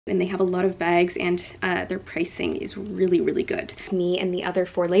and they have a lot of bags, and their pricing is really, really good. Me and the other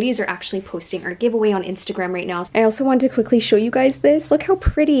 4 ladies are actually posting our giveaway on Instagram right now. I also wanted to quickly show you guys this. Look how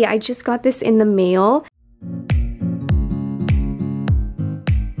pretty. I just got this in the mail.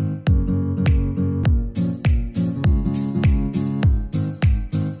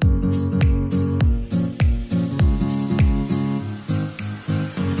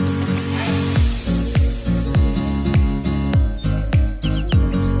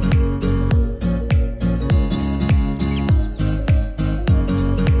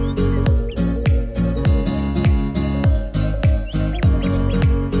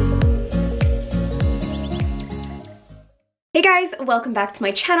 Hey guys, welcome back to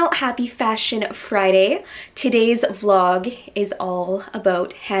my channel. Happy Fashion Friday. Today's vlog is all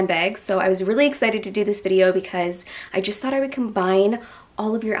about handbags. So I was really excited to do this video because I just thought I would combine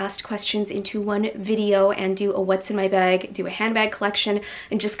all of your asked questions into one video and do a what's in my bag, do a handbag collection,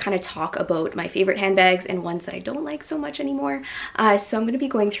 and just kind of talk about my favorite handbags and ones that I don't like so much anymore. So I'm going to be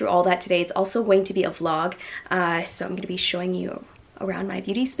going through all that today. It's also going to be a vlog. So I'm going to be showing you around my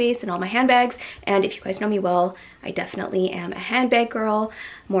beauty space and all my handbags. And if you guys know me well, I definitely am a handbag girl,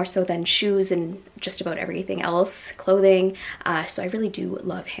 more so than shoes and just about everything else, clothing. So I really do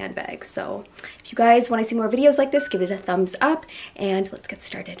love handbags. So if you guys want to see more videos like this, give it a thumbs up and let's get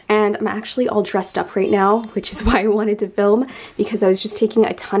started. And I'm actually all dressed up right now, which is why I wanted to film, because I was just taking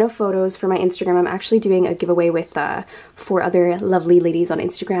a ton of photos for my Instagram. I'm actually doing a giveaway with 4 other lovely ladies on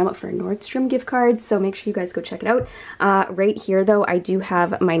Instagram for Nordstrom gift cards, so make sure you guys go check it out. Right here though, I do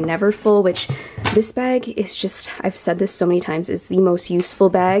have my Neverfull, which this bag is just, I've said this so many times, is the most useful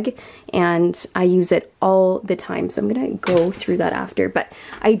bag and I use it all the time. So I'm gonna go through that after, but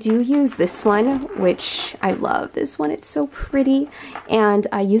I do use this one, which I love. This one, it's so pretty, and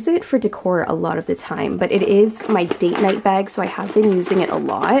I use it for decor a lot of the time, but it is my date night bag, so I have been using it a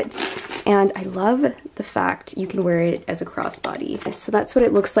lot. And I love the fact you can wear it as a crossbody. So that's what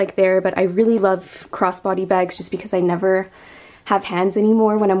it looks like there, but I really love crossbody bags just because I never have hands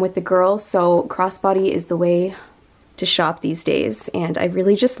anymore when I'm with the girls, so crossbody is the way to shop these days. And I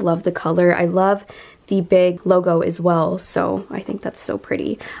really just love the color. I love the big logo as well, so I think that's so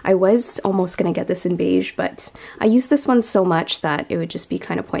pretty. I was almost gonna get this in beige, but I use this one so much that it would just be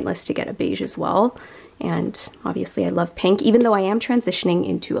kind of pointless to get a beige as well. And obviously I love pink, even though I am transitioning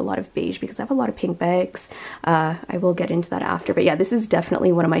into a lot of beige because I have a lot of pink bags. I will get into that after, but yeah, this is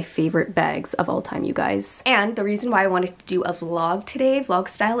definitely one of my favorite bags of all time, you guys. And the reason why I wanted to do a vlog today, vlog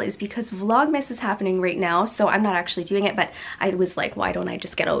style, is because Vlogmas is happening right now, so I'm not actually doing it, but I was like, why don't I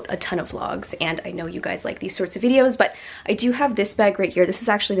just get out a ton of vlogs? And I know you guys like these sorts of videos, but I do have this bag right here. This is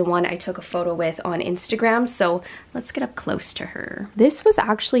actually the one I took a photo with on Instagram, so let's get up close to her. This was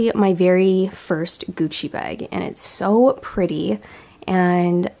actually my very first Gucci bag, and it's so pretty,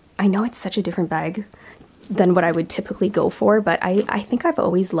 and I know it's such a different bag than what I would typically go for, but I think I've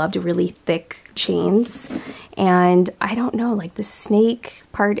always loved really thick chains, and I don't know, like the snake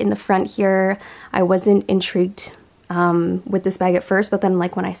part in the front here, I wasn't intrigued with this bag at first, but then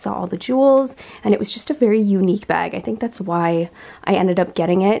like when I saw all the jewels, and it was just a very unique bag, I think that's why I ended up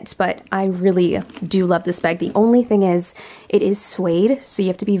getting it. But I really do love this bag. The only thing is it is suede, so you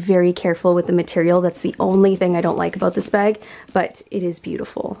have to be very careful with the material. That's the only thing I don't like about this bag, but it is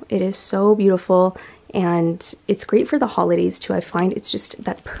beautiful. It is so beautiful, and it's great for the holidays too. I find it's just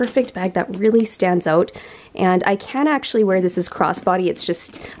that perfect bag that really stands out. And I can actually wear this as crossbody. It's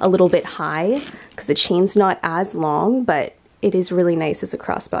just a little bit high because the chain's not as long, but it is really nice as a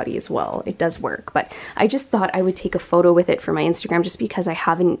crossbody as well. It does work, but I just thought I would take a photo with it for my Instagram just because I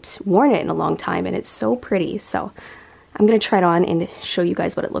haven't worn it in a long time and it's so pretty. So I'm gonna try it on and show you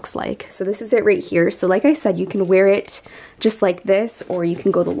guys what it looks like. So this is it right here. So like I said, you can wear it just like this, or you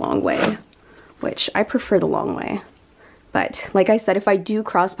can go the long way, which I prefer the long way. But like I said, if I do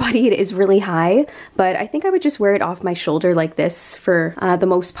crossbody, it is really high, but I think I would just wear it off my shoulder like this for the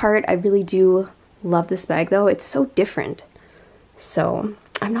most part. I really do love this bag though. It's so different. So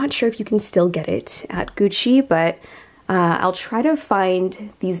I'm not sure if you can still get it at Gucci, but I'll try to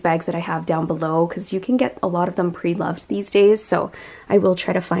find these bags that I have down below because you can get a lot of them pre-loved these days. So I will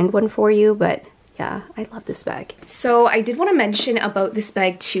try to find one for you, but yeah, I love this bag. So I did want to mention about this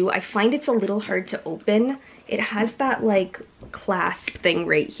bag too. I find it's a little hard to open. It has that like clasp thing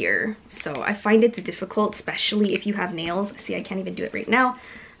right here. So I find it's difficult, especially if you have nails. See, I can't even do it right now.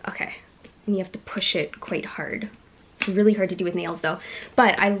 Okay, and you have to push it quite hard. It's really hard to do with nails though.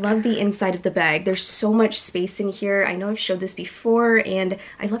 But I love the inside of the bag. There's so much space in here. I know I've showed this before, and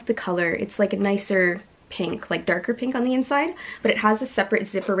I love the color. It's like a nicer pink, like darker pink on the inside, but it has a separate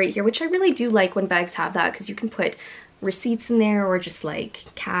zipper right here, which I really do like when bags have that, because you can put receipts in there or just like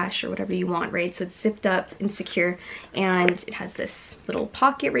cash or whatever you want, right? So it's zipped up and secure, and it has this little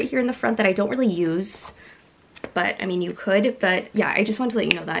pocket right here in the front that I don't really use, but I mean you could. But yeah, I just wanted to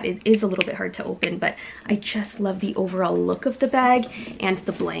let you know that it is a little bit hard to open, but I just love the overall look of the bag and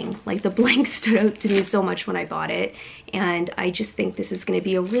the bling. Like the bling stood out to me so much when I bought it, and I just think this is going to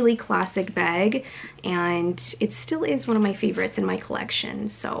be a really classic bag, and it still is one of my favorites in my collection.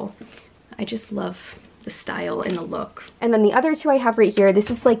 So I just love the style and the look. And then the other two I have right here, this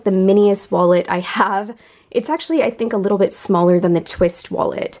is like the miniest wallet I have. It's actually, I think, a little bit smaller than the twist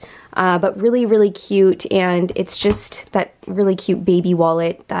wallet, but really, really cute. And it's just that really cute baby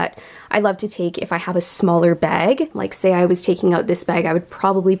wallet that I love to take if I have a smaller bag. Like say I was taking out this bag, I would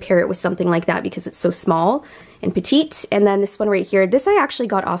probably pair it with something like that because it's so small and petite. And then this one right here, this I actually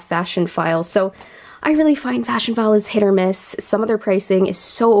got off FASHIONPHILE. So I really find FASHIONPHILE is hit or miss. Some of their pricing is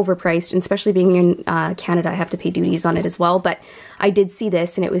so overpriced, and especially being in Canada, I have to pay duties on it as well. But I did see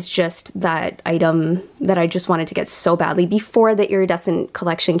this, and it was just that item that I just wanted to get so badly before the iridescent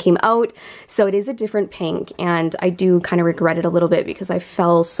collection came out. So it is a different pink, and I do kind of regret it a little bit because I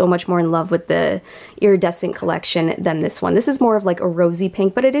fell so much more in love with the iridescent collection than this one. This is more of like a rosy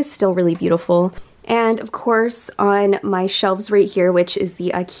pink, but it is still really beautiful. And of course, on my shelves right here, which is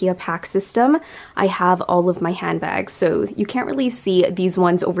the IKEA pack system, I have all of my handbags. So you can't really see these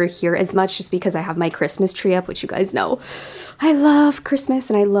ones over here as much just because I have my Christmas tree up, which you guys know. I love Christmas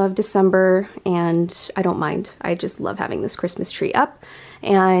and I love December, and I don't mind. I just love having this Christmas tree up.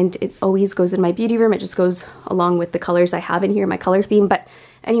 And it always goes in my beauty room. It just goes along with the colors I have in here, my color theme. But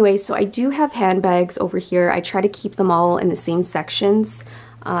anyway, so I do have handbags over here. I try to keep them all in the same sections.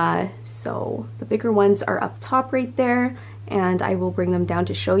 So the bigger ones are up top right there, and I will bring them down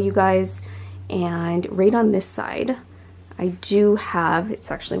to show you guys. And right on this side, I do have,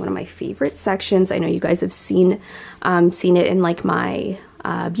 it's actually one of my favorite sections. I know you guys have seen it in like my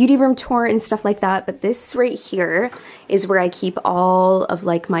beauty room tour and stuff like that, but this right here is where I keep all of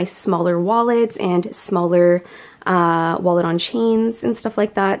like my smaller wallets and smaller wallet on chains and stuff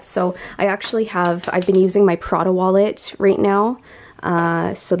like that. So I actually have, I've been using my Prada wallet right now.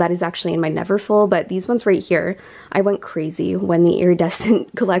 So that is actually in my Neverfull, but these ones right here, I went crazy when the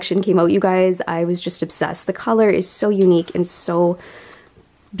iridescent collection came out, you guys. I was just obsessed. The color is so unique and so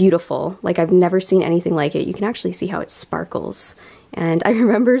beautiful. Like I've never seen anything like it. You can actually see how it sparkles. And I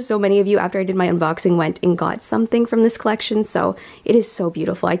remember so many of you, after I did my unboxing, went and got something from this collection. So it is so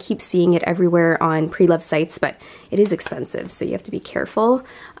beautiful. I keep seeing it everywhere on pre-loved sites, but it is expensive, so you have to be careful.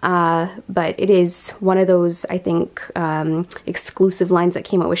 But it is one of those, I think, exclusive lines that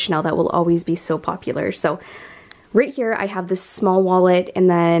came out with Chanel that will always be so popular. So right here, I have this small wallet, and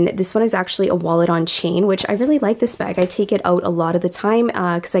then this one is actually a wallet on chain, which I really like this bag. I take it out a lot of the time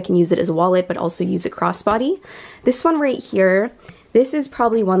because I can use it as a wallet, but also use it crossbody. This one right here, this is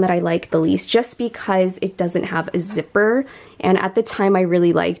probably one that I like the least just because it doesn't have a zipper, and at the time I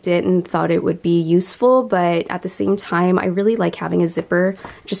really liked it and thought it would be useful, but at the same time I really like having a zipper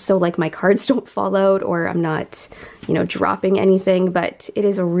just so like my cards don't fall out or I'm not, you know, dropping anything. But it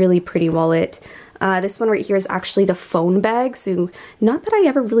is a really pretty wallet. This one right here is actually the phone bag, so not that I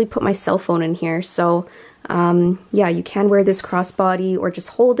ever really put my cell phone in here. So yeah, you can wear this crossbody or just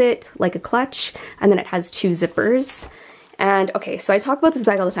hold it like a clutch, and then it has two zippers. And okay, so I talk about this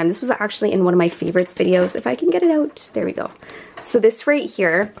bag all the time. This was actually in one of my favorites videos. If I can get it out, there we go. So this right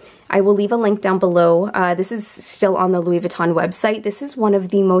here, I will leave a link down below. This is still on the Louis Vuitton website. This is one of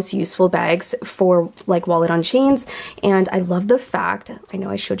the most useful bags for like wallet on chains. And I love the fact, I know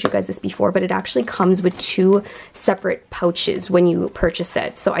I showed you guys this before, but it actually comes with two separate pouches when you purchase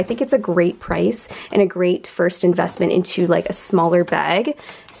it. So I think it's a great price and a great first investment into like a smaller bag.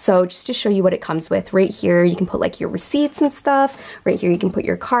 So just to show you what it comes with, right here you can put like your receipts and stuff. Right here you can put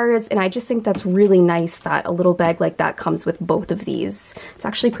your cards, and I just think that's really nice that a little bag like that comes with both of these. It's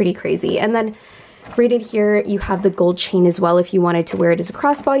actually pretty crazy. And then right in here you have the gold chain as well if you wanted to wear it as a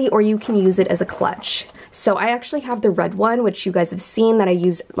crossbody, or you can use it as a clutch. So I actually have the red one, which you guys have seen, that I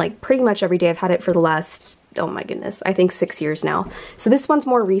use like pretty much every day. I've had it for the last, oh my goodness, I think 6 years now. So this one's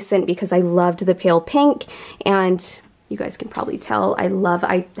more recent because I loved the pale pink, and you guys can probably tell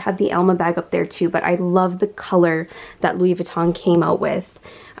I have the ALMA bag up there too, but I love the color that Louis Vuitton came out with.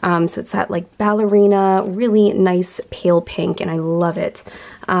 So it's that like ballerina, really nice pale pink, and I love it.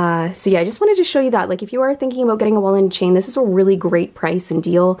 So yeah, I just wanted to show you that. Like if you are thinking about getting a wallet and chain, this is a really great price and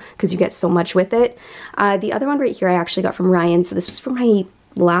deal because you get so much with it. The other one right here I actually got from Ryan. So this was for my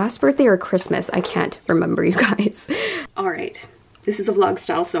last birthday or Christmas. I can't remember, you guys. All right, this is a vlog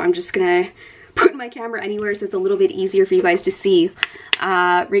style, so I'm just gonna put my camera anywhere so it's a little bit easier for you guys to see.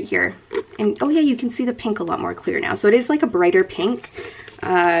 Right here. And oh yeah, you can see the pink a lot more clear now. So it is like a brighter pink.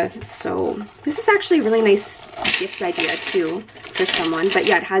 So this is actually a really nice gift idea too for someone. But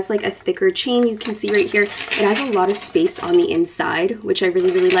yeah, it has like a thicker chain, you can see right here. It has a lot of space on the inside, which I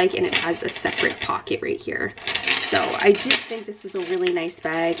really like, and it has a separate pocket right here. So I do think this was a really nice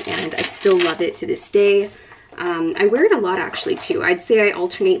bag, and I still love it to this day. I wear it a lot actually too. I'd say I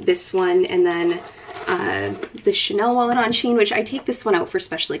alternate this one and then the Chanel wallet on chain, which I take this one out for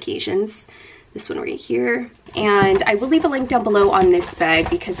special occasions. This one right here. And I will leave a link down below on this bag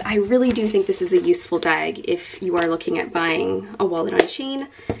because I really do think this is a useful bag if you are looking at buying a wallet on chain.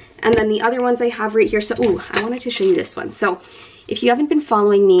 And then the other ones I have right here. So, ooh, I wanted to show you this one. So if you haven't been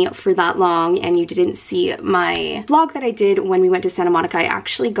following me for that long and you didn't see my vlog that I did when we went to Santa Monica, I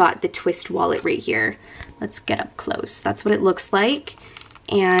actually got the twist wallet right here. Let's get up close. That's what it looks like.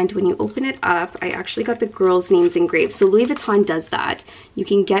 And when you open it up, I actually got the girls' names engraved. So Louis Vuitton does that. You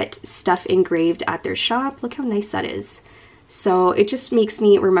can get stuff engraved at their shop. Look how nice that is. So it just makes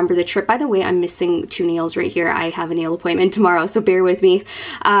me remember the trip. By the way, I'm missing 2 nails right here. I have a nail appointment tomorrow, so bear with me.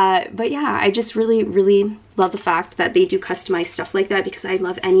 But yeah, I just really love the fact that they do customized stuff like that because I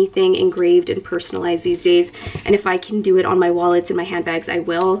love anything engraved and personalized these days. And if I can do it on my wallets and my handbags, I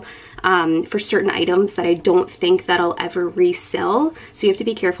will. For certain items that I don't think that I'll ever resell. So you have to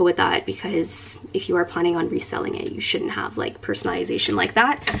be careful with that because if you are planning on reselling it, you shouldn't have like personalization like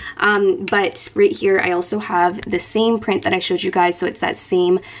that. But right here, I also have the same print that I showed you guys. So it's that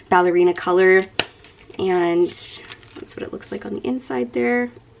same ballerina color. And that's what it looks like on the inside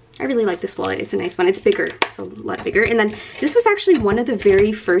there. I really like this wallet. It's a nice one. It's bigger. It's a lot bigger. And then this was actually one of the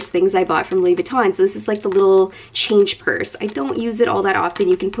very first things I bought from Louis Vuitton. So this is like the little change purse. I don't use it all that often.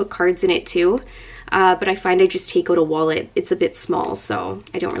 You can put cards in it too. But I find I just take out a wallet. It's a bit small, so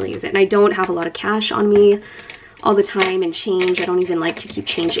I don't really use it. And I don't have a lot of cash on me all the time and change. I don't even like to keep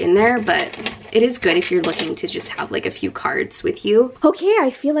change in there, but it is good if you're looking to just have like a few cards with you. Okay,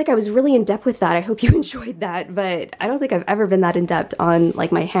 I feel like I was really in depth with that. I hope you enjoyed that, but I don't think I've ever been that in depth on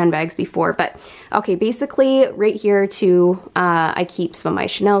like my handbags before. But okay, basically right here too, I keep some of my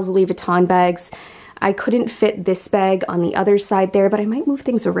Chanel's, Louis Vuitton bags. I couldn't fit this bag on the other side there, but I might move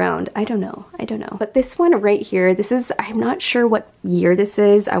things around. I don't know. But this one right here, this is, I'm not sure what year this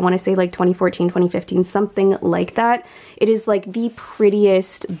is. I want to say like 2014, 2015, something like that. It is like the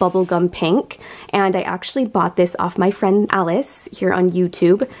prettiest bubblegum pink. And I actually bought this off my friend Alice here on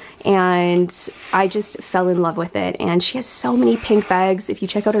YouTube. And I just fell in love with it. And she has so many pink bags. If you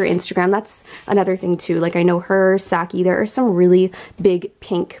check out her Instagram, that's another thing too. Like I know her, Saki, there are some really big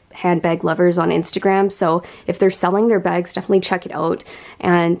pink handbag lovers on Instagram. So if they're selling their bags, definitely check it out.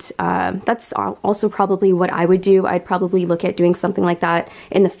 And that's also probably what I would do. I'd probably look at doing something like that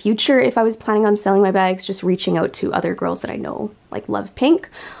in the future if I was planning on selling my bags, just reaching out to other girls that I know like love pink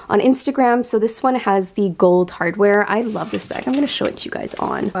on Instagram. So this one has the gold hardware. I love this bag. I'm going to show it to you guys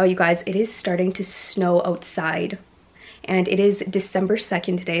on. Wow, you guys, it is starting to snow outside and it is December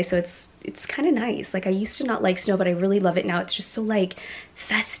 2nd today. So it's kind of nice. Like I used to not like snow, but I really love it now. It's just so like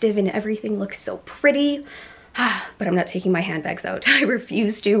festive and everything looks so pretty. But I'm not taking my handbags out. I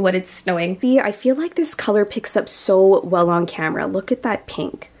refuse to when it's snowing. See, I feel like this color picks up so well on camera. Look at that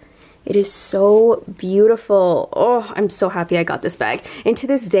pink. It is so beautiful. Oh, I'm so happy I got this bag. And to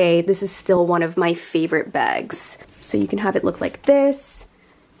this day, this is still one of my favorite bags. So you can have it look like this.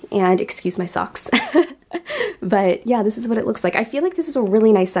 And excuse my socks. But yeah, this is what it looks like. I feel like this is a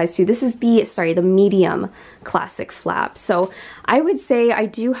really nice size too. This is the medium classic flap. So I would say I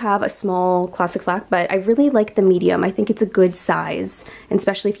do have a small classic flap, but I really like the medium. I think it's a good size, and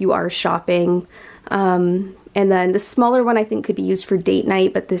especially if you are shopping. And then the smaller one I think could be used for date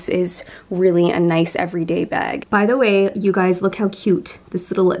night, but this is really a nice everyday bag. By the way, you guys, look how cute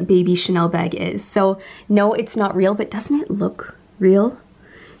this little baby Chanel bag is. So no, it's not real, but doesn't it look real?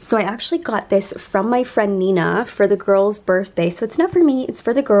 So I actually got this from my friend Nina for the girls' birthday. So it's not for me, it's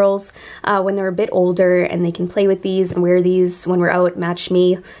for the girls when they're a bit older and they can play with these and wear these when we're out, match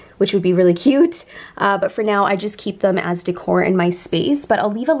me, which would be really cute. But for now, I just keep them as decor in my space. But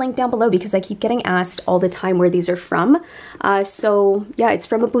I'll leave a link down below because I keep getting asked all the time where these are from. So yeah, it's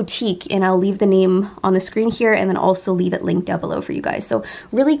from a boutique and I'll leave the name on the screen here and then also leave it linked down below for you guys. So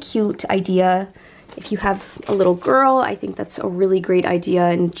really cute idea. If you have a little girl, I think that's a really great idea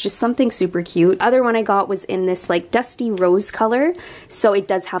and just something super cute. Other one I got was in this like dusty rose color. So it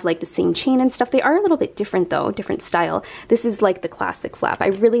does have like the same chain and stuff. They are a little bit different though, different style. This is like the classic flap. I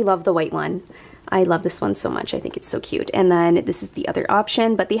really love the white one. I love this one so much. I think it's so cute. And then this is the other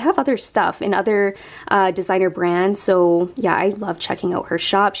option, but they have other stuff in other designer brands. So yeah, I love checking out her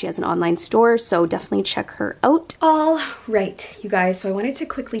shop. She has an online store, so definitely check her out. All right, you guys, so I wanted to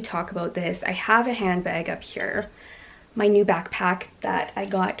quickly talk about this. I have a handbag up here, my new backpack that I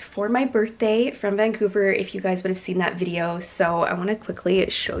got for my birthday from Vancouver, if you guys would have seen that video. So I want to quickly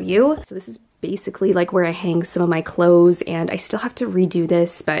show you. So this is basically like where I hang some of my clothes, and I still have to redo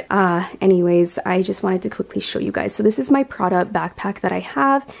this, but anyways, I just wanted to quickly show you guys. So this is my Prada backpack that I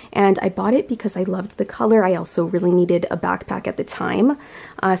have, and I bought it because I loved the color. I also really needed a backpack at the time,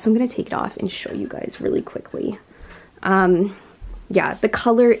 so I'm gonna take it off and show you guys really quickly. Yeah, the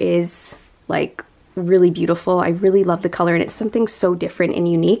color is like really beautiful. I really love the color, and it's something so different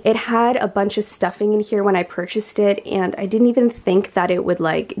and unique. It had a bunch of stuffing in here when I purchased it, and I didn't even think that it would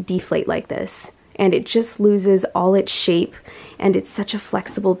like deflate like this, and it just loses all its shape, and it's such a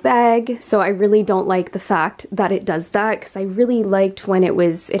flexible bag. So I really don't like the fact that it does that, because I really liked when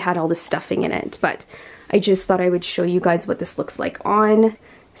it had all the stuffing in it, but I just thought I would show you guys what this looks like on.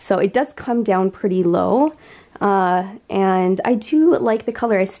 So it does come down pretty low. And I do like the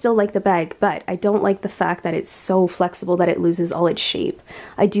color. I still like the bag, but I don't like the fact that it's so flexible that it loses all its shape.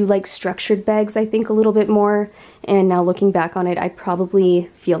 I do like structured bags, I think, a little bit more, and now looking back on it, I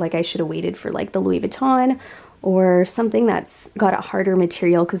probably feel like I should have waited for like the Louis Vuitton or something that's got a harder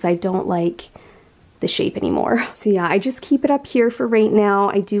material, because I don't like the shape anymore. So yeah, I just keep it up here for right now.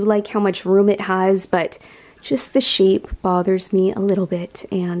 I do like how much room it has, but just the shape bothers me a little bit,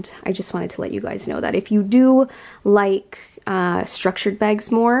 and I just wanted to let you guys know that if you do like structured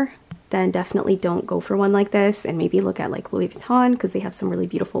bags more, then definitely don't go for one like this, and maybe look at like Louis Vuitton, because they have some really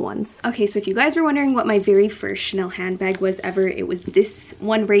beautiful ones. Okay, so if you guys were wondering what my very first Chanel handbag was ever, it was this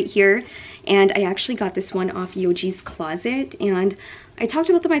one right here, and I actually got this one off YOOJIS Closet, and I talked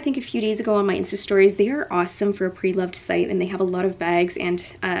about them I think a few days ago on my Insta stories. They are awesome for a pre-loved site, and they have a lot of bags, and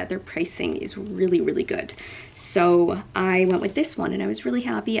their pricing is really, really good. So I went with this one, and I was really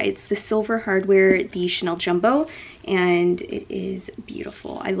happy. It's the silver hardware, the Chanel Jumbo, and it is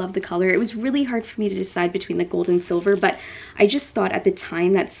beautiful. I love the color. It was really hard for me to decide between the gold and silver, but I just thought at the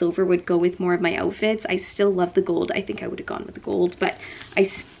time that silver would go with more of my outfits. I still love the gold. I think I would have gone with the gold, but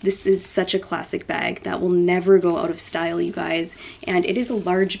this is such a classic bag that will never go out of style, you guys. And it is a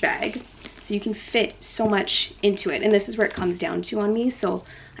large bag, so you can fit so much into it. And this is where it comes down to on me, so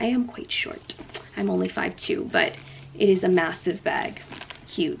I am quite short. I'm only 5'2", but it is a massive bag.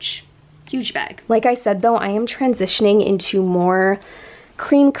 Huge, huge bag. Like I said though, I am transitioning into more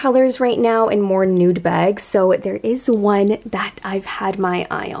cream colors right now and more nude bags. So there is one that I've had my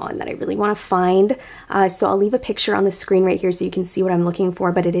eye on that I really want to find. So I'll leave a picture on the screen right here so you can see what I'm looking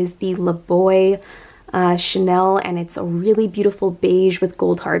for, but it is the Le Boy Chanel, and it's a really beautiful beige with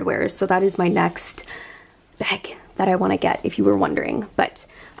gold hardware. So that is my next bag that I want to get, if you were wondering. But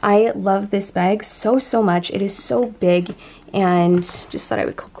I love this bag so, so much. It is so big, and just thought I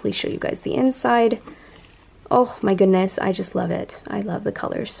would quickly show you guys the inside. Oh my goodness, I just love it. I love the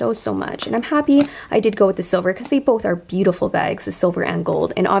color so, so much. And I'm happy I did go with the silver, because they both are beautiful bags, the silver and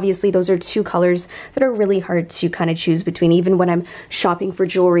gold. And obviously those are two colors that are really hard to kind of choose between. Even when I'm shopping for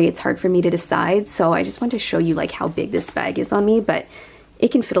jewelry, it's hard for me to decide. So I just want to show you like how big this bag is on me, but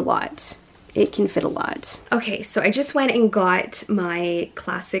it can fit a lot. It can fit a lot. Okay, so I just went and got my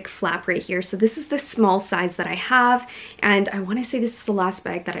classic flap right here. So this is the small size that I have, and I want to say this is the last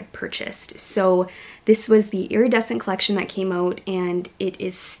bag that I purchased. So this was the Iridescent collection that came out, and it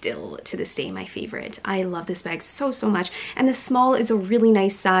is still to this day my favorite. I love this bag so, so much. And the small is a really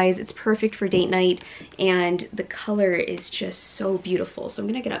nice size. It's perfect for date night, and the color is just so beautiful. So I'm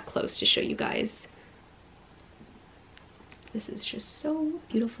gonna get up close to show you guys. This is just so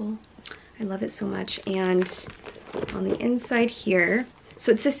beautiful. I love it so much. And on the inside here,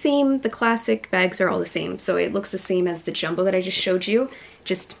 so it's the same, the classic bags are all the same. So it looks the same as the jumbo that I just showed you,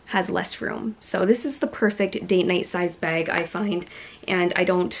 just has less room. So this is the perfect date night size bag, I find, and I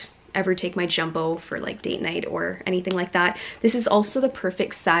don't ever take my jumbo for like date night or anything like that. This is also the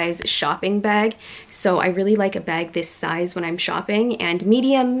perfect size shopping bag. So I really like a bag this size when I'm shopping, and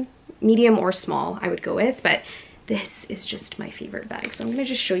medium or small I would go with, but this is just my favorite bag. So I'm gonna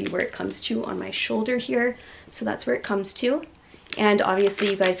just show you where it comes to on my shoulder here. So that's where it comes to. And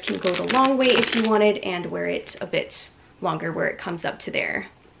obviously you guys can go the long way if you wanted and wear it a bit longer where it comes up to there.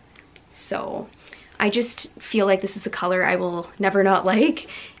 So I just feel like this is a color I will never not like,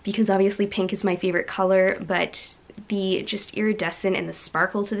 because obviously pink is my favorite color, but the just iridescent and the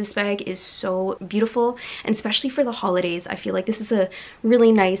sparkle to this bag is so beautiful, and especially for the holidays. I feel like this is a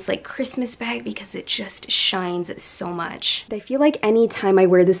really nice like Christmas bag because it just shines so much. I feel like anytime I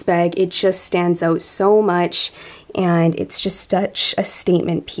wear this bag, it just stands out so much, and it's just such a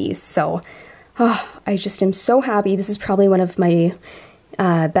statement piece. So I just am so happy. This is probably one of my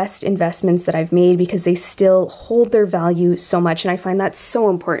best investments that I've made because they still hold their value so much, and I find that so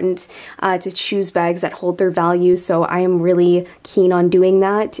important to choose bags that hold their value. So I am really keen on doing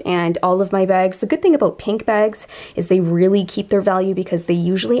that, and all of my bags, the good thing about pink bags is they really keep their value because they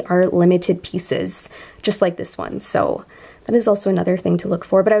usually are limited pieces, just like this one. So that is also another thing to look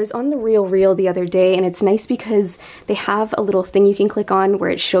for. But I was on the RealReal the other day, and it's nice because they have a little thing you can click on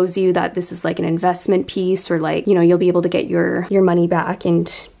where it shows you that this is like an investment piece, or like, you know, you'll be able to get your money back,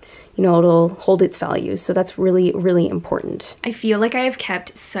 and you know, it'll hold its value. So that's really, really important. I feel like I have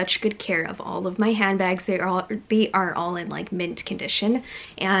kept such good care of all of my handbags. They are all in like mint condition,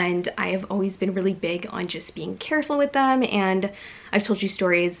 and I have always been really big on just being careful with them. And I've told you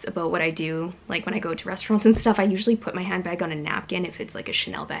stories about what I do, like when I go to restaurants and stuff. I usually put my handbag on a napkin if it's like a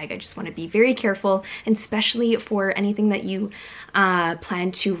Chanel bag. I just want to be very careful, and especially for anything that you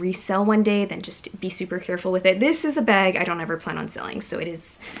plan to resell one day, then just be super careful with it. This is a bag I don't ever plan on selling, so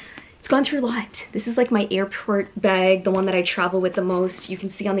it's gone through a lot. This is like my airport bag, the one that I travel with the most. You can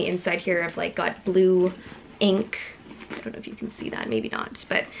see on the inside here I've like got blue ink. I don't know if you can see that, maybe not,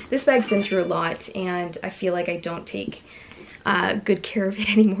 but this bag's been through a lot, and I feel like I don't take good care of it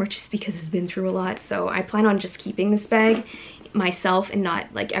anymore just because it's been through a lot. So I plan on just keeping this bag myself and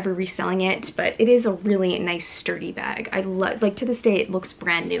not like ever reselling it. But it is a really nice sturdy bag. I love, like, to this day it looks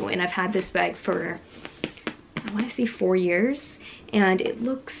brand new, and I've had this bag for, I want to say 4 years, and it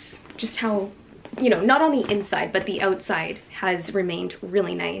looks just how, you know, not on the inside but the outside has remained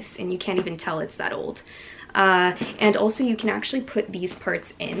really nice, and you can't even tell it's that old. And also you can actually put these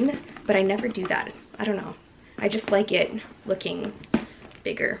parts in, but I never do that. I don't know, I just like it looking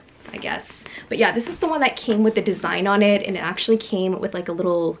bigger, I guess. But yeah, this is the one that came with the design on it, and it actually came with like a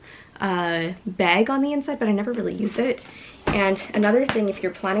little bag on the inside, but I never really use it. And another thing, if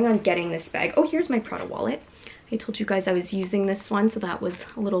you're planning on getting this bag, oh, here's my Prada wallet. I told you guys I was using this one, so that was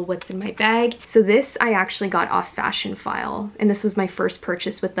a little what's in my bag. So this I actually got off FASHIONPHILE, and this was my first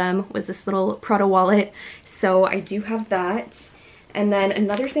purchase with them, was this little Prada wallet. So I do have that. And then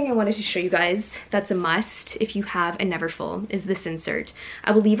another thing I wanted to show you guys that's a must if you have a Neverfull is this insert.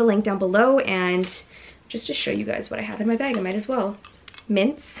 I will leave a link down below, and just to show you guys what I have in my bag, I might as well.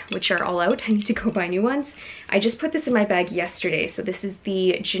 Mints, which are all out. I need to go buy new ones. I just put this in my bag yesterday. So this is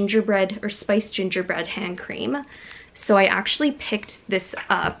the gingerbread or spiced gingerbread hand cream. So I actually picked this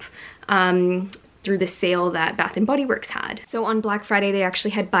up through the sale that Bath & Body Works had. So on Black Friday, they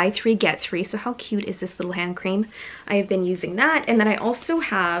actually had buy 3 get 3. So how cute is this little hand cream? I have been using that. And then I also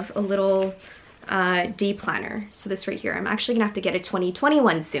have a little day planner. So this right here, I'm actually gonna have to get a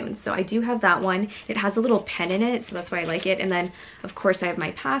 2021 soon. So I do have that one. It has a little pen in it, so that's why I like it. And then of course I have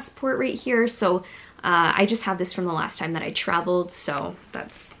my passport right here. So I just have this from the last time that I traveled. So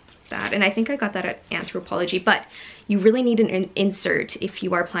that's that. And I think I got that at Anthropologie, but you really need an insert if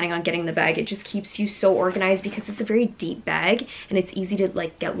you are planning on getting the bag. It just keeps you so organized because it's a very deep bag and it's easy to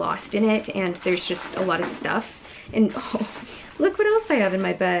like get lost in it, and there's just a lot of stuff. And oh, look what else I have in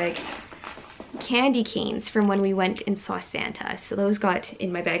my bag. Candy canes from when we went and saw Santa. So those got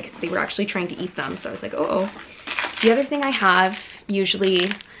in my bag because they were actually trying to eat them. So I was like, oh. The other thing I have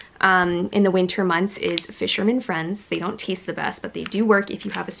usually in the winter months is Fisherman Friends. They don't taste the best, but they do work if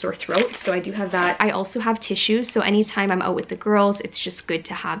you have a sore throat. So I do have that. I also have tissues. So anytime I'm out with the girls, it's just good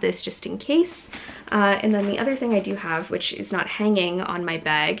to have this just in case. And then the other thing I do have, which is not hanging on my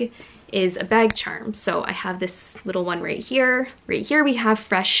bag, is a bag charm. So I have this little one right here. Right here we have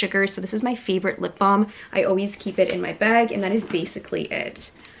Fresh Sugar. So this is my favorite lip balm. I always keep it in my bag, and that is basically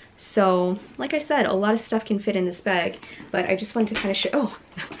it. So like I said, a lot of stuff can fit in this bag, but I just wanted to kind of show, oh,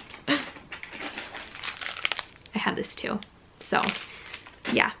 I have this too. So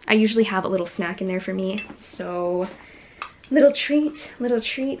yeah, I usually have a little snack in there for me. So little treat,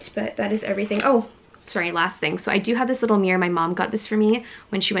 but that is everything. Oh, sorry, last thing. So I do have this little mirror. My mom got this for me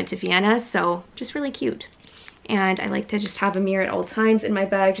when she went to Vienna, so just really cute. And I like to just have a mirror at all times in my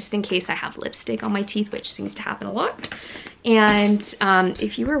bag just in case I have lipstick on my teeth, which seems to happen a lot. And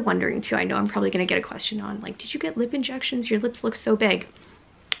if you were wondering too, I know I'm probably gonna get a question on like, did you get lip injections? Your lips look so big.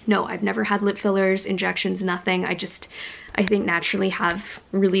 No, I've never had lip fillers, injections, nothing. I think naturally have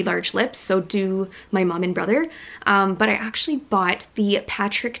really large lips, so do my mom and brother. But I actually bought the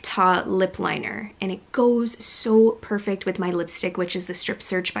Patrick Ta lip liner, and it goes so perfect with my lipstick, which is the Strip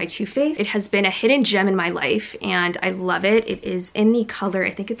Search by Too Faced. It has been a hidden gem in my life, and I love it. It is in the color,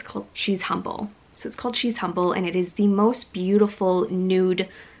 I think it's called She's Humble. So it's called She's Humble, and it is the most beautiful nude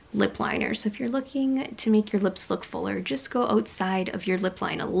lip liner. So if you're looking to make your lips look fuller, just go outside of your lip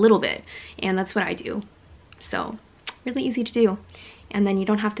line a little bit, and that's what I do. So really easy to do, and then you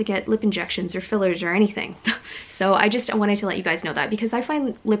don't have to get lip injections or fillers or anything. So I wanted to let you guys know that, because I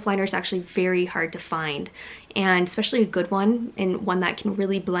find lip liners actually very hard to find, and especially a good one, and one that can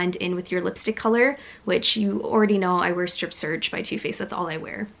really blend in with your lipstick color, which you already know I wear Strip Search by Too Faced. That's all I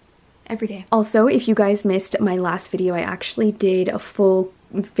wear every day. Also, if you guys missed my last video, I actually did a full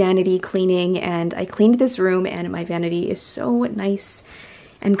vanity cleaning, and I cleaned this room, and my vanity is so nice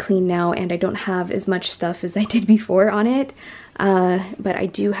and clean now, and I don't have as much stuff as I did before on it, but I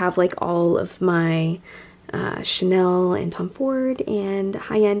do have like all of my Chanel and Tom Ford and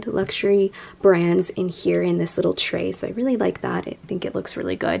high-end luxury brands in here in this little tray, so I really like that. I think it looks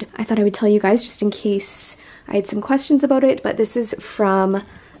really good. I thought I would tell you guys just in case I had some questions about it, but this is from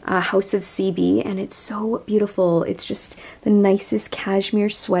House of CB, and it's so beautiful. It's just the nicest cashmere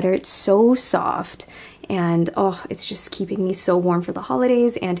sweater. It's so soft, and oh, it's just keeping me so warm for the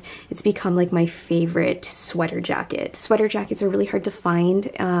holidays, and it's become like my favorite sweater jacket. Sweater jackets are really hard to find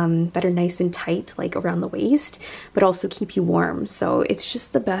that are nice and tight, like around the waist, but also keep you warm. So it's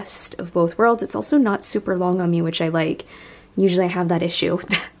just the best of both worlds. It's also not super long on me, which I like. Usually I have that issue.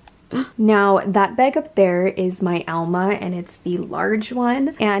 Now that bag up there is my Alma, and it's the large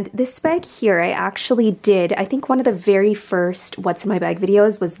one. And this bag here, I actually did, I think one of the very first What's in My Bag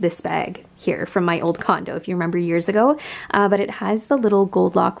videos was this bag here from my old condo, if you remember years ago. But it has the little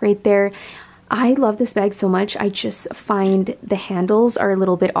gold lock right there. I love this bag so much. I just find the handles are a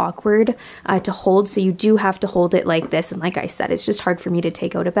little bit awkward to hold, so you do have to hold it like this. And like I said, it's just hard for me to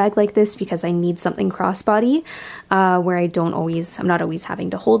take out a bag like this because I need something crossbody where I'm not always having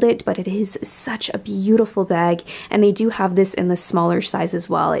to hold it, but it is such a beautiful bag. And they do have this in the smaller size as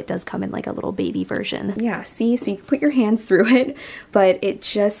well. It does come in like a little baby version. Yeah, see, so you can put your hands through it, but it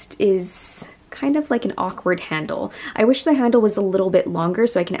just is kind of like an awkward handle. I wish the handle was a little bit longer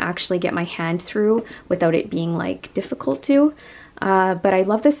so I can actually get my hand through without it being like difficult to. But I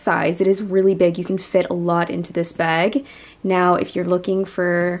love this size. It is really big. You can fit a lot into this bag. Now, if you're looking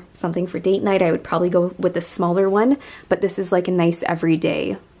for something for date night, I would probably go with the smaller one, but this is like a nice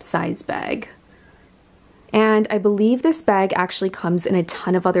everyday size bag. And I believe this bag actually comes in a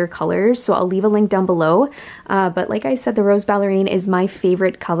ton of other colors, so I'll leave a link down below. But like I said, the Rose Ballerine is my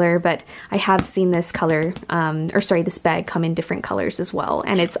favorite color, but I have seen this color, this bag come in different colors as well.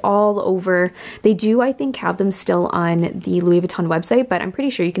 And it's all over. They do, I think, have them still on the Louis Vuitton website, but I'm pretty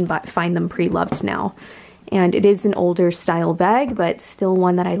sure you can find them pre-loved now. And it is an older style bag, but still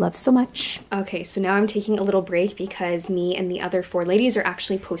one that I love so much. Okay, so now I'm taking a little break because me and the other 4 ladies are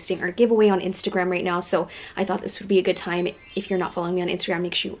actually posting our giveaway on Instagram right now. So I thought this would be a good time. If you're not following me on Instagram,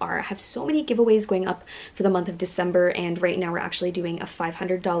 make sure you are. I have so many giveaways going up for the month of December. And right now we're actually doing a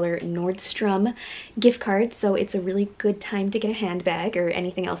 $500 Nordstrom gift card. So it's a really good time to get a handbag or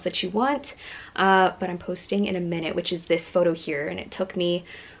anything else that you want. But I'm posting in a minute, which is this photo here. And it took me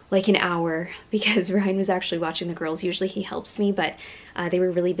like an hour because Ryan was actually watching the girls. Usually he helps me, but they were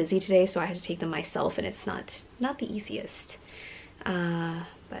really busy today, so I had to take them myself, and it's not the easiest.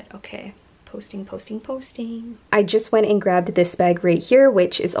 But okay, posting. I just went and grabbed this bag right here,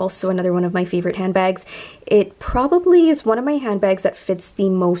 which is also another one of my favorite handbags. It probably is one of my handbags that fits the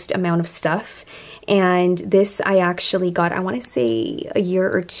most amount of stuff. And this I actually got, I want to say a year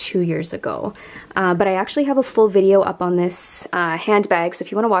or 2 years ago. But I actually have a full video up on this handbag, so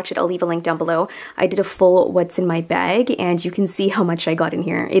if you want to watch it, I'll leave a link down below. I did a full what's in my bag, and you can see how much I got in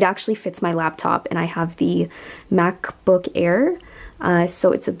here. It actually fits my laptop, and I have the MacBook Air.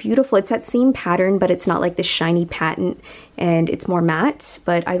 So it's it's that same pattern, but it's not like the shiny patent, and it's more matte,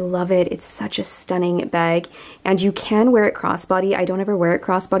 but I love it. It's such a stunning bag, and you can wear it crossbody. I don't ever wear it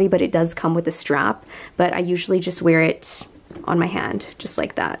crossbody, but it does come with a strap, but I usually just wear it on my hand, just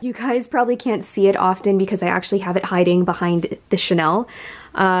like that. You guys probably can't see it often because I actually have it hiding behind the Chanel,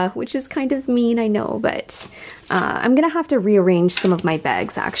 which is kind of mean, I know, but I'm gonna have to rearrange some of my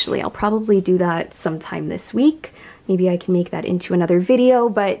bags actually. I'll probably do that sometime this week. maybe I can make that into another video,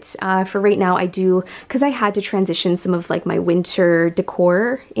 but for right now I do, because I had to transition some of like my winter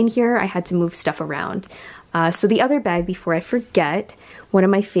decor in here, I had to move stuff around. So the other bag, before I forget, one of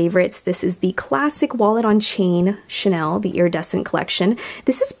my favorites, this is the classic wallet on chain Chanel, the Iridescent collection.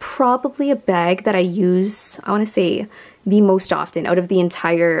 This is probably a bag that I use, I want to say, the most often out of the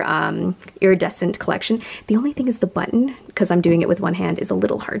entire Iridescent collection. The only thing is the button, because I'm doing it with one hand, is a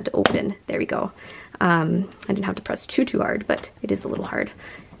little hard to open. There we go. I didn't have to press too hard, but it is a little hard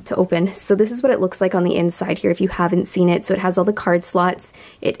to open. So this is what it looks like on the inside here if you haven't seen it. So it has all the card slots.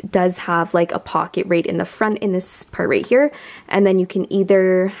 It does have like a pocket right in the front in this part right here, and then you can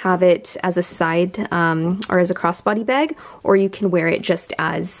either have it as a side or as a crossbody bag, or you can wear it just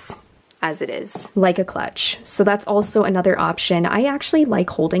as it is, like a clutch. So that's also another option. I actually like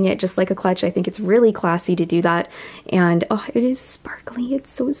holding it just like a clutch. I think it's really classy to do that. And oh, it is sparkly.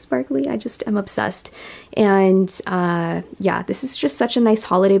 It's so sparkly. I just am obsessed. And yeah, this is just such a nice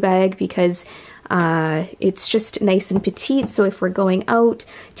holiday bag because it's just nice and petite. So if we're going out,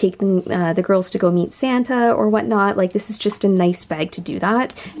 taking the girls to go meet Santa or whatnot, like this is just a nice bag to do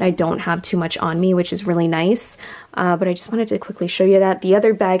that. And I don't have too much on me, which is really nice. But I just wanted to quickly show you that. The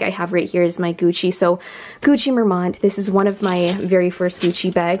other bag I have right here is my Gucci. So Gucci Mermont, this is one of my very first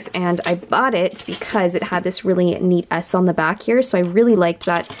Gucci bags, and I bought it because it had this really neat S on the back here. So I really liked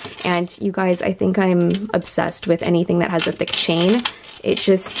that. And you guys, I think I'm obsessed with anything that has a thick chain. It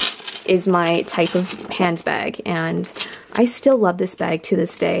just is my type of handbag, and I still love this bag to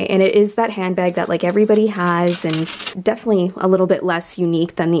this day. And it is that handbag that like everybody has, and definitely a little bit less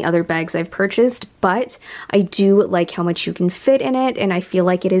unique than the other bags I've purchased, but I do like how much you can fit in it, and I feel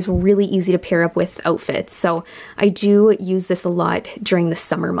like it is really easy to pair up with outfits. So I do use this a lot during the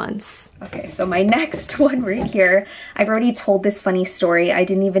summer months. Okay, so my next one right here, I've already told this funny story. I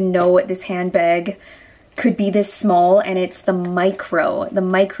didn't even know this handbag could be this small, and it's the micro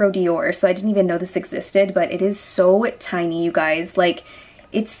Dior. So I didn't even know this existed, but it is so tiny, you guys. Like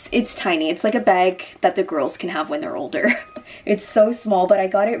it's tiny. It's like a bag that the girls can have when they're older. It's so small, but I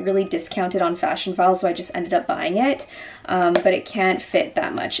got it really discounted on FASHIONPHILE, so I just ended up buying it. But it can't fit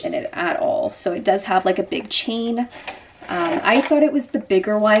that much in it at all. So it does have like a big chain. I thought it was the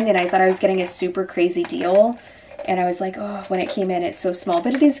bigger one, and I thought I was getting a super crazy deal. And I was like, oh, when it came in, it's so small,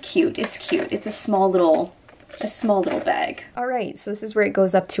 but it is cute. It's cute. It's a small little bag. All right, so this is where it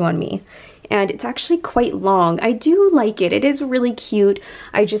goes up to on me. And it's actually quite long. I do like it. It is really cute.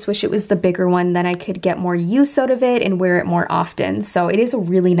 I just wish it was the bigger one, then I could get more use out of it and wear it more often. So it is a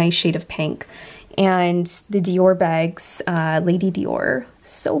really nice shade of pink. And the Dior bags, Lady Dior,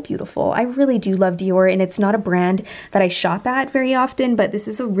 so beautiful. I really do love Dior, and it's not a brand that I shop at very often, but this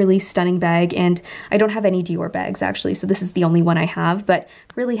is a really stunning bag, and I don't have any Dior bags actually, so this is the only one I have, but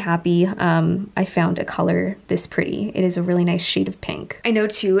really happy I found a color this pretty. It is a really nice shade of pink. I know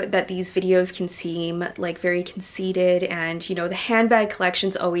too that these videos can seem like very conceited, and you know, the handbag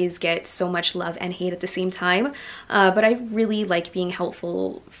collections always get so much love and hate at the same time, but I really like being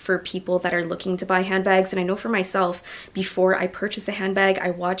helpful for people that are looking to buy handbags. And I know for myself, before I purchase a handbag,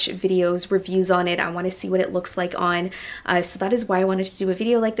 I watch videos, reviews on it. I want to see what it looks like on. So that is why I wanted to do a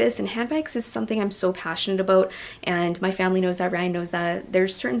video like this. And handbags is something I'm so passionate about. And my family knows that, Ryan knows that.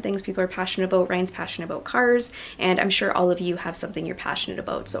 There's certain things people are passionate about. Ryan's passionate about cars. And I'm sure all of you have something you're passionate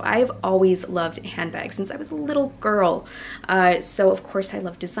about. So I've always loved handbags since I was a little girl. So of course I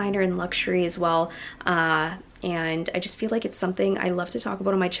love designer and luxury as well. And I just feel like it's something I love to talk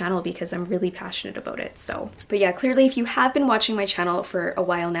about on my channel because I'm really passionate about it. So, but yeah, clearly if you have been watching my channel for a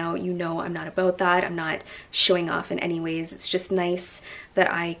while now, you know I'm not about that. I'm not showing off in any ways. It's just nice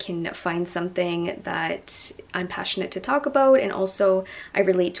that I can find something that I'm passionate to talk about, and also I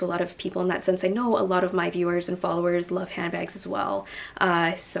relate to a lot of people in that sense. I know a lot of my viewers and followers love handbags as well.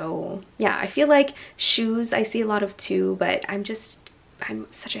 So yeah, I feel like shoes I see a lot of too, but I'm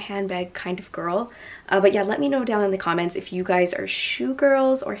such a handbag kind of girl. But yeah, let me know down in the comments if you guys are shoe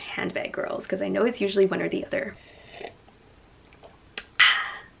girls or handbag girls, because I know it's usually one or the other.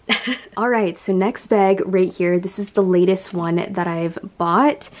 All right, so next bag right here, this is the latest one that I've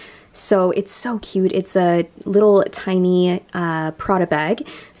bought. So it's so cute. It's a little tiny Prada bag.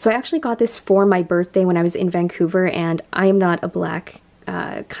 So I actually got this for my birthday when I was in Vancouver, and I am not a black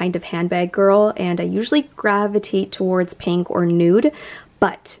kind of handbag girl, and I usually gravitate towards pink or nude,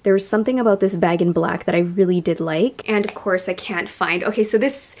 but there was something about this bag in black that I really did like. And of course I can't find, okay, so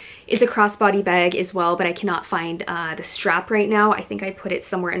this is a crossbody bag as well, but I cannot find the strap right now. I think I put it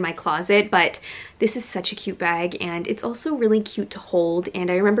somewhere in my closet, but this is such a cute bag, and it's also really cute to hold. And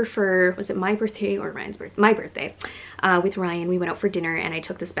I remember for, was it my birthday or Ryan's birthday? My birthday. With Ryan, we went out for dinner and I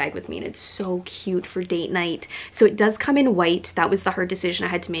took this bag with me, and it's so cute for date night. So it does come in white. That was the hard decision I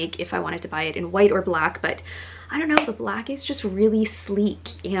had to make if I wanted to buy it in white or black, but I don't know, the black is just really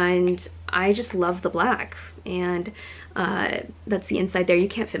sleek and I just love the black. And that's the inside there. You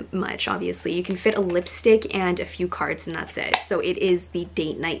can't fit much, obviously. You can fit a lipstick and a few cards and that's it. So it is the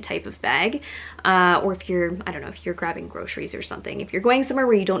date night type of bag. Or if you're, I don't know, if you're grabbing groceries or something, if you're going somewhere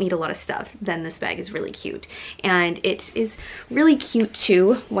where you don't need a lot of stuff, then this bag is really cute. And it is really cute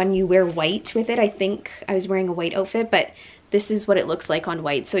too when you wear white with it. I think I was wearing a white outfit, but this is what it looks like on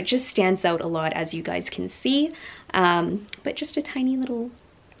white. So it just stands out a lot, as you guys can see. But just a tiny little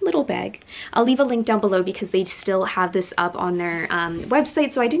bag. I'll leave a link down below because they still have this up on their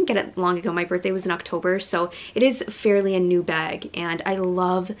website. So I didn't get it long ago. My birthday was in October, so it is fairly a new bag, and I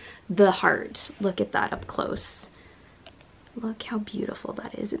love the heart. Look at that up close. Look how beautiful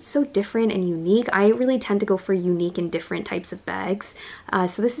that is. It's so different and unique. I really tend to go for unique and different types of bags.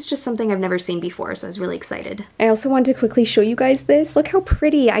 So this is just something I've never seen before, so I was really excited. I also wanted to quickly show you guys this. Look how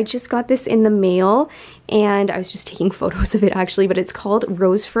pretty. I just got this in the mail and I was just taking photos of it actually, but it's called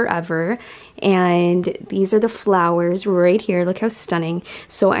Rose Forever. And these are the flowers right here. Look how stunning.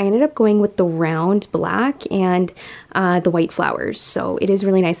 So I ended up going with the round black and the white flowers. So it is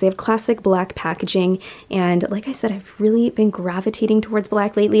really nice. They have classic black packaging. And like I said, I've really been gravitating towards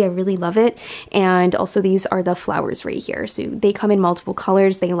black lately. I really love it. And also these are the flowers right here. So they come in multiple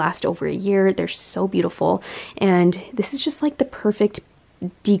colors. They last over a year. They're so beautiful. And this is just like the perfect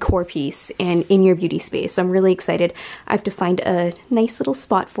decor piece and in your beauty space. So I'm really excited. I have to find a nice little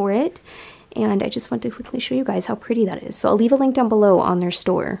spot for it. And I just want to quickly show you guys how pretty that is. So I'll leave a link down below on their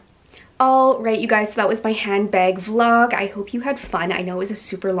store. All right, you guys, so that was my handbag vlog. I hope you had fun. I know it was a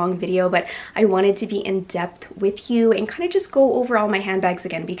super long video, but I wanted to be in depth with you and kind of just go over all my handbags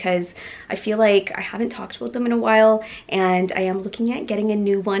again because I feel like I haven't talked about them in a while, and I am looking at getting a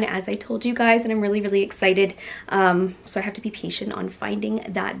new one, as I told you guys, and I'm really, really excited. So I have to be patient on finding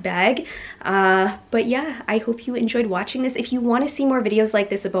that bag. But yeah, I hope you enjoyed watching this. If you want to see more videos like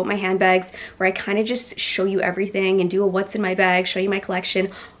this about my handbags, where I kind of just show you everything and do a what's in my bag, show you my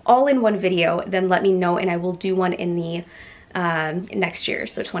collection, all in one video, then let me know and I will do one in the next year,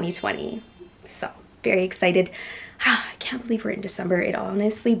 so 2020. So very excited. I can't believe we're in December. It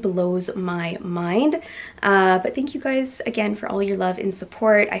honestly blows my mind. But thank you guys again for all your love and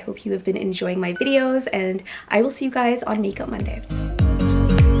support. I hope you have been enjoying my videos, and I will see you guys on Makeup Monday.